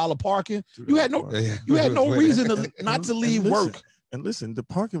reasons. $2 parking. You had no Yeah. you had no reason to not to leave listen, work. And listen, the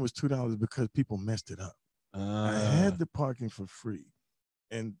parking was $2 because people messed it up. I had the parking for free.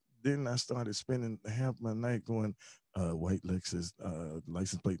 And then I started spending half my night going, white Lexus,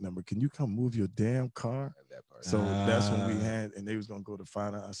 license plate number. Can you come move your damn car? That part. So that's when we had, and they was gonna go to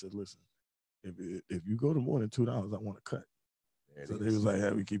 $5. I said, listen, if you go to more than $2, I want to cut. There it So is. they was like,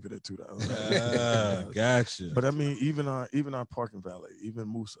 "Hey, we keep it at $2." Gotcha. But I mean, even our parking valet, even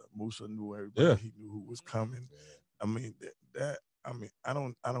Musa knew everybody. Yeah. He knew who was coming. I mean, I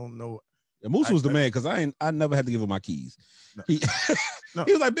don't know. Yeah, Moose was the I- man because I never had to give him my keys. No. He, No.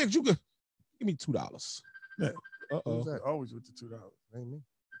 he was like, "Bitch, you could give me $2." Yeah. Who's that? Always with the $2. Ain't me.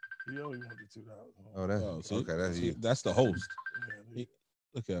 He always wanted $2. Oh, that's Oh, see? okay. That's you. That's the host. Yeah,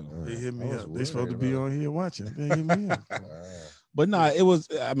 Look at him. they hit me I was up. They supposed to worried be about on here watching. They hit me up. But nah, it was.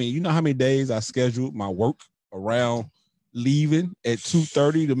 I mean, you know how many days I scheduled my work around leaving at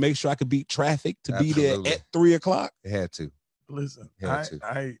 2:30 to make sure I could beat traffic to be Absolutely. there at 3 o'clock. It had to. Listen, Had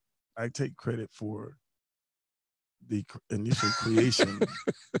to. I take credit for the initial creation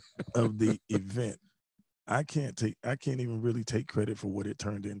of the event. I can't even really take credit for what it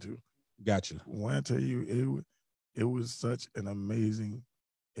turned into. Gotcha. When I tell you it was such an amazing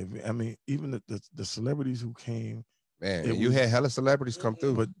event. I mean, even the celebrities who came, Man, It you was- had hella celebrities come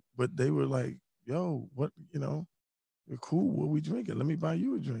through. but they were like, "Yo, what, you know, you're cool. What we drinking? Let me buy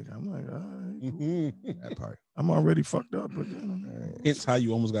you a drink." I'm like, "All right, cool. Mhm. that part. I'm already fucked up, but you know, Hence how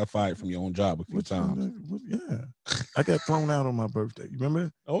you almost got fired from your own job a few what you- times. yeah, I got thrown out on my birthday. You remember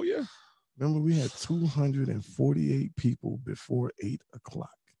that? Oh yeah. Remember we had 248 people before 8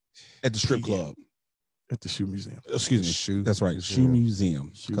 o'clock At the strip PM. club. at the shoe museum. Excuse me. Shoe That's right. Shoe museum.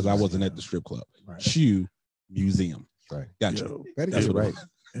 museum. Shoe Because I wasn't museum. at the strip club. Right. Shoe museum. Right. Gotcha. Yo, Betty That's got it what it right.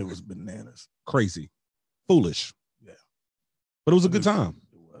 was. it was bananas. Crazy. Foolish. Yeah. But it was a good time.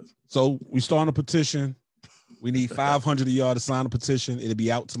 It was. So we starting a petition. We need 500 of y'all to sign a petition. It'll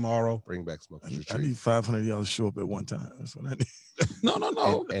be out tomorrow. Bring back smoke. I need 500 of y'all to show up at one time. That's what I need.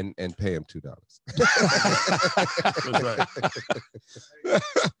 No. And pay him $2. That's right.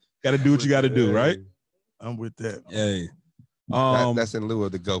 Got to do what you got to do, right? I'm with that. Hey. That's in lieu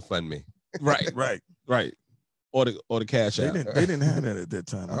of the GoFundMe. Right. Or the cash They app. didn't have that at that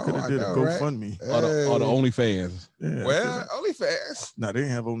time. I could have did a GoFundMe. Right? Or the OnlyFans. Yeah, Well, OnlyFans. no, they didn't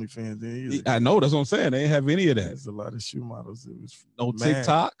have OnlyFans then either. I know, that's what I'm saying. They ain't have any of that. There's a lot of shoe models. It was No mad.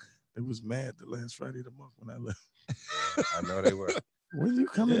 TikTok. It was mad the last Friday of the month when I left. I know they were. When you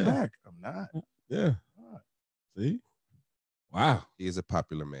coming Yeah. back? I'm not. Yeah. See? Wow. He is a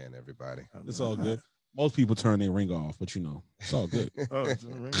popular man, everybody. It's all good. Most people turn their ring off, but you know, it's all good. Oh, it's a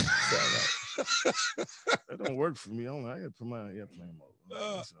ring. That don't work for me. I got to put my airplane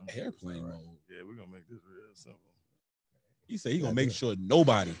mode. Airplane mode. Yeah, we're gonna make this real simple. He said he's gonna make sure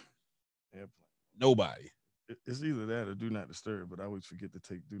nobody. It's either that or do not disturb, but I always forget to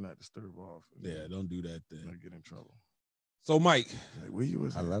take do not disturb off. Yeah, don't do that then. I get in trouble. So Mike, Like, where you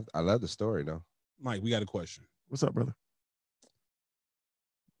was? I love the story though. Mike, we got a question. What's up, brother?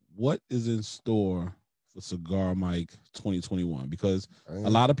 What is in store for Cigar Mike 2021? Because I a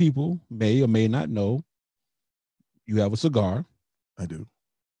lot of people may or may not know you have a cigar. I do.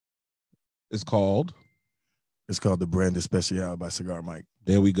 It's called. It's called the Brand Especial by Cigar Mike.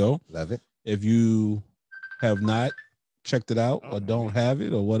 There we go. love it. If you have not checked it out or don't have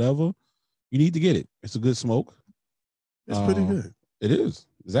it or whatever, you need to get it. It's a good smoke. It's pretty good. It is.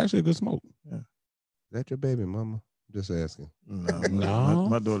 It's actually a good smoke. Is that your baby mama? Just asking. No.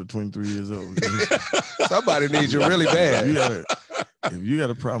 My daughter 23 years old. Somebody needs you really bad. If you got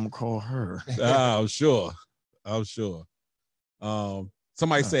a problem, call her. I'm sure.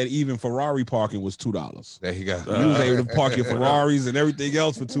 Somebody said even Ferrari parking was $2. There you go. You was able to park your Ferraris and everything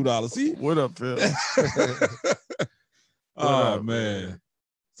else for $2. See? What up, Phil? Man.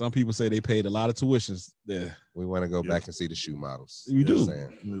 Some people say they paid a lot of tuitions there. We want to go back and see the shoe models. We do.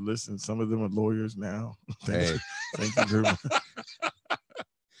 Listen, some of them are lawyers now. Hey, Thank you very much.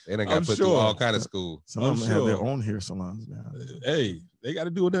 they done got put through all kind of school. Some of them have their own hair salons now. Hey, they got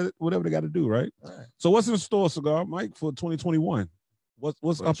to do whatever they got to do, right? So what's in store, Cigar Mike, for 2021?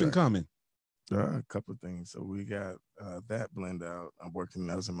 What's up and coming? A couple of things. So we got that blend out. I'm working.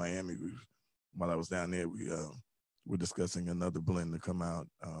 I was in Miami. While I was down there, we're discussing another blend to come out,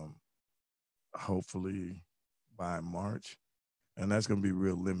 hopefully by March, and that's going to be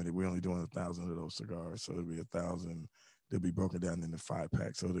real limited. We're only doing 1,000 of those cigars, so it'll be 1,000. They'll be broken down into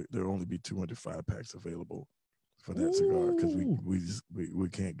 5-packs, so there'll only be 200 5-packs available for that cigar because we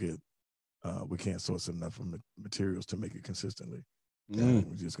can't get we can't source enough of materials to make it consistently. We're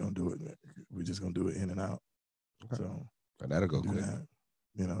just gonna do it. We're just gonna do it in and out. Okay. So that'll go quick.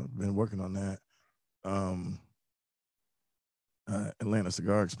 Been working on that. Atlanta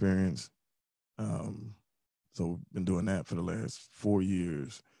Cigar Experience. So been doing that for the last 4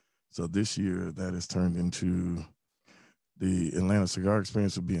 years. So this year that has turned into the Atlanta Cigar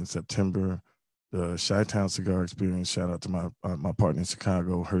Experience will be in September. The Chi-Town Cigar Experience, shout out to my partner in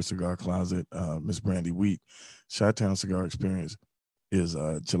Chicago, her cigar closet, Miss Brandy Wheat. Chi-Town Cigar Experience is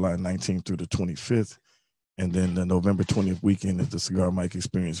July 19th through the 25th. And then the November 20th weekend is the Cigar Mike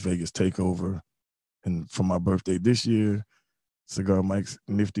Experience Vegas Takeover. And for my birthday this year, Cigar Mike's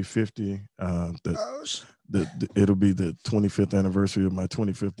Nifty 50. It'll be the 25th anniversary of my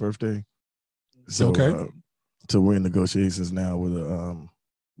 25th birthday. So, so we're in negotiations now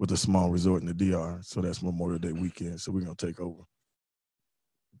with a small resort in the DR. So that's Memorial Day weekend. So we're gonna take over.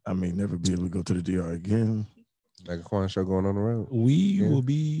 I may never be able to go to the DR again. Mega Quan show going on the road. We will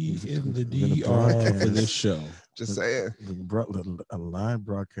be in the DR for this show. Just saying. A live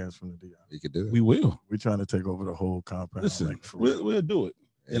broadcast from the DR. You could do it. We will. We're trying to take over the whole compound. Listen, we'll do it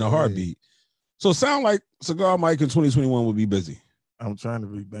in a heartbeat. So sound like Cigar Mike in 2021 will be busy. I'm trying to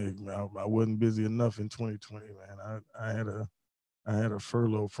be big. I wasn't busy enough in 2020, man. I had a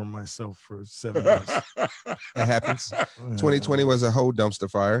furlough from myself for 7 months. It happens. 2020 was a whole dumpster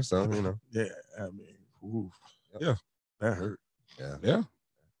fire, so Yeah, I mean, oof. Yeah, that hurt. Yeah,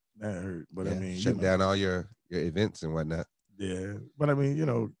 that hurt. But I mean, shut down all your events and whatnot. Yeah, but I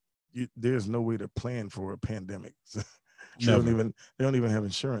mean, there's no way to plan for a pandemic. They don't even have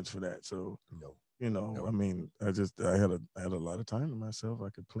insurance for that. So no. I mean, I had a lot of time to myself. I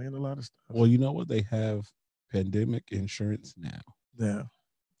could plan a lot of stuff. Well, you know what? They have pandemic insurance now. Yeah,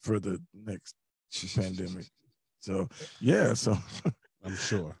 for the next pandemic. So yeah, so I'm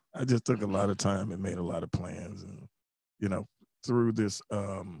sure. I just took a lot of time and made a lot of plans, and through this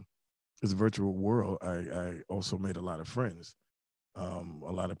virtual world, I also made a lot of friends.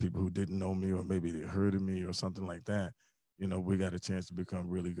 A lot of people who didn't know me or maybe they heard of me or something like that, we got a chance to become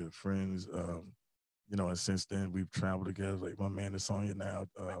really good friends. And since then we've traveled together. Like my man is on you now,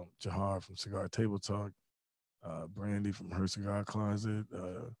 Jahar from Cigar Table Talk, Brandy from her cigar closet,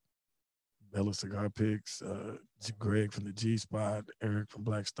 Bella Cigar Picks, Greg from the G Spot, Eric from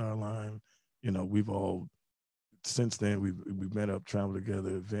Black Star Line. We've all since then we met up, traveled together,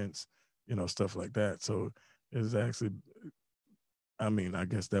 events, stuff like that. So it's actually, I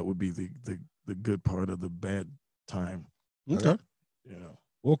guess that would be the good part of the bad time. Okay.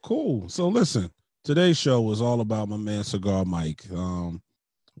 Well, cool. So listen, today's show was all about my man Cigar Mike.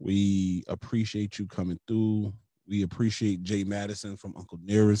 We appreciate you coming through. We appreciate Jay Madison from Uncle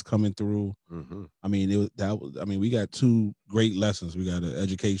Nearest coming through. Mm-hmm. We got two great lessons. We got an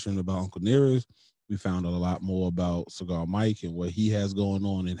education about Uncle Nearest. We found out a lot more about Cigar Mike and what he has going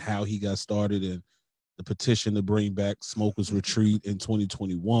on and how he got started and the petition to bring back Smokers Retreat in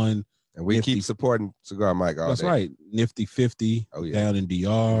 2021. And we keep supporting Cigar Mike all That's day. right. Nifty 50 down in DR.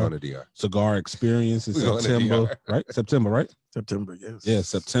 Going to DR. Cigar Experience in September, right? September, right? September, yes. Yeah,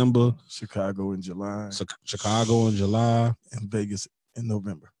 September. Chicago in July. Chicago in July. And Vegas in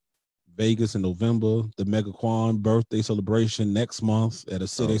November. The Mega Quan birthday celebration next month at a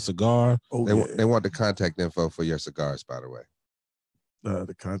City Cigar. They want the contact info for your cigars, by the way.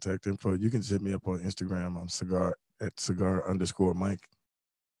 The contact info, you can hit me up on Instagram. I'm cigar_Mike.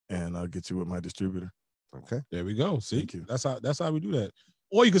 And I'll get you with my distributor. Okay. There we go. See, thank you. That's how we do that.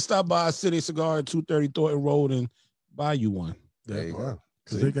 Or you can stop by City Cigar at 230 Thornton Road and buy you one. There you go.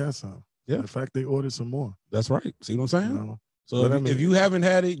 Because they got some. Yeah. In fact, they ordered some more. That's right. See what I'm saying? You know? So if you haven't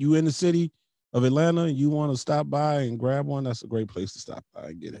had it, you in the city of Atlanta and you want to stop by and grab one, that's a great place to stop by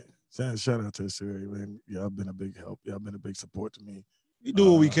and get it. Shout out to the city, man. Y'all been a big help. Y'all been a big support to me. We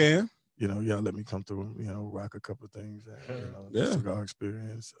do what we can. Y'all let me come through, rock a couple of things. Yeah. Cigar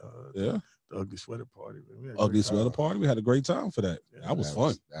Experience. The Ugly Sweater Party. Ugly Sweater Party. We had a great time for that. Yeah, that was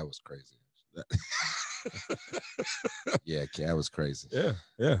fun. That was crazy. Yeah, that was crazy.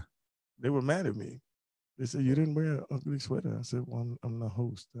 Yeah. They were mad at me. They said, you didn't wear an ugly sweater. I said, well, I'm the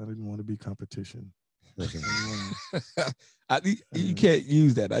host. I didn't want to be competition. You can't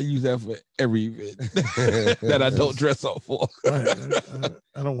use that. I use that for every event that I don't dress up for. Right.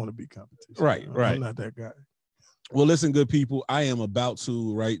 I don't want to be competition. Right. I'm not that guy. Well, listen, good people. I am about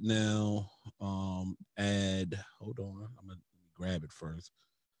to right now add. Hold on. I'm gonna grab it first.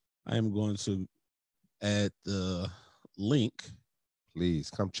 I am going to add the link. Please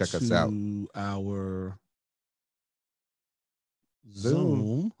come check us out. Our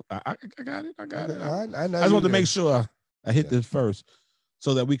Zoom. I got it. I just want to make sure I hit this first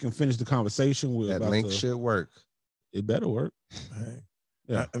so that we can finish the conversation. That link should work. It better work. Hey.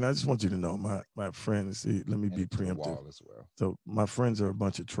 Yeah. And I just want you to know, my friends, let me be preemptive. As well. So my friends are a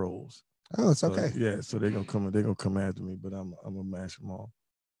bunch of trolls. Oh, it's okay. So they're gonna come after me, but I'm gonna mash them all.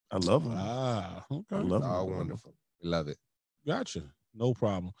 I love them. Okay. I love them. Oh, wonderful. We love it. Gotcha. No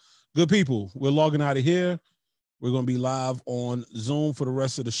problem. Good people. We're logging out of here. We're going to be live on Zoom for the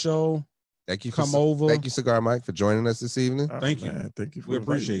rest of the show. Thank you. Come over. Thank you, Cigar Mike, for joining us this evening. Thank you. Man, thank you. We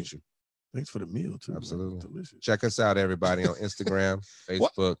appreciate you. Thanks for the meal too. Absolutely. Delicious. Check us out, everybody, on Instagram,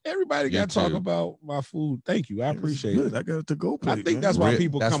 Facebook. Everybody got to talk about my food. Thank you. I appreciate it. I got a to-go plate. I think that's why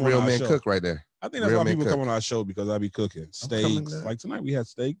people come on our show. That's real man cook right there. I think that's why people come on our show because I be cooking steaks. Like tonight we had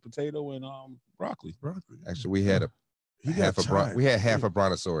steak, potato, and broccoli. Actually, we had half a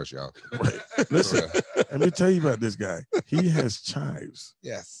brontosaurus, y'all. Right. Listen, let me tell you about this guy. He has chives.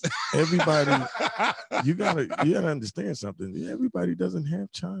 Yes. Everybody, you gotta understand something. Everybody doesn't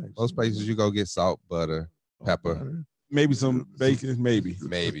have chives. Most places you go get salt, butter, pepper, maybe some bacon, maybe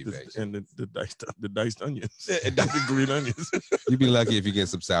bacon, and the diced onions, and the green onions. You'd be lucky if you get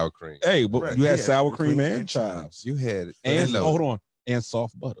some sour cream. Hey, but you had sour cream and chives. You had hold on. And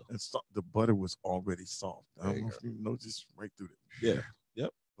soft butter. And the butter was already soft. I don't know if you know, just right through it. Yeah.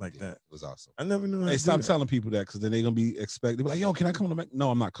 Yep. Like that. It was awesome. I never knew. Hey, stop telling people that because then they're gonna be expected. They'll be like, yo, can I come on the back? No,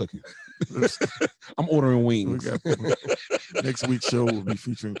 I'm not cooking. I'm ordering wings. Next week's show will be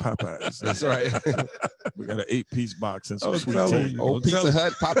featuring Popeyes. That's right. We got an 8-piece box and some sweet tea. Pizza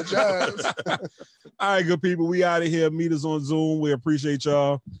Hut, Papa John's. All right, good people. We out of here. Meet us on Zoom. We appreciate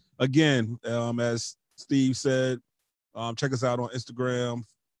y'all. Again, as Steve said, check us out on Instagram.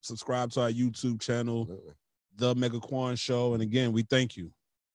 Subscribe to our YouTube channel, The Mega Quan Show. And again, we thank you.